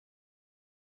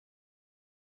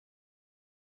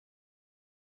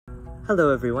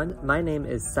Hello everyone, my name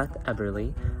is Seth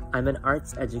Eberle. I'm an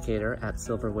arts educator at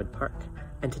Silverwood Park,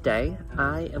 and today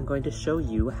I am going to show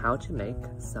you how to make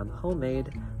some homemade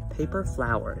paper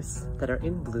flowers that are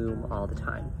in bloom all the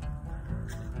time.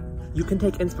 You can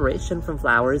take inspiration from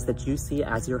flowers that you see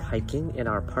as you're hiking in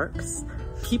our parks.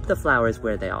 Keep the flowers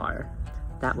where they are.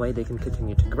 That way they can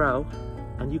continue to grow,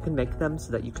 and you can make them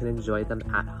so that you can enjoy them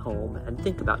at home and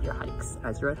think about your hikes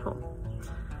as you're at home.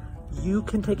 You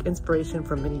can take inspiration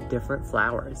from many different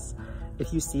flowers.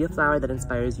 If you see a flower that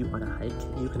inspires you on a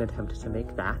hike, you can attempt to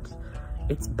make that.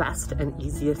 It's best and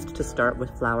easiest to start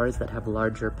with flowers that have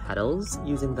larger petals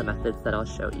using the methods that I'll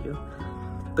show you.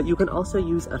 But you can also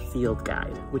use a field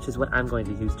guide, which is what I'm going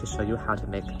to use to show you how to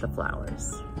make the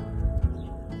flowers.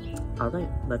 All right,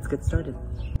 let's get started.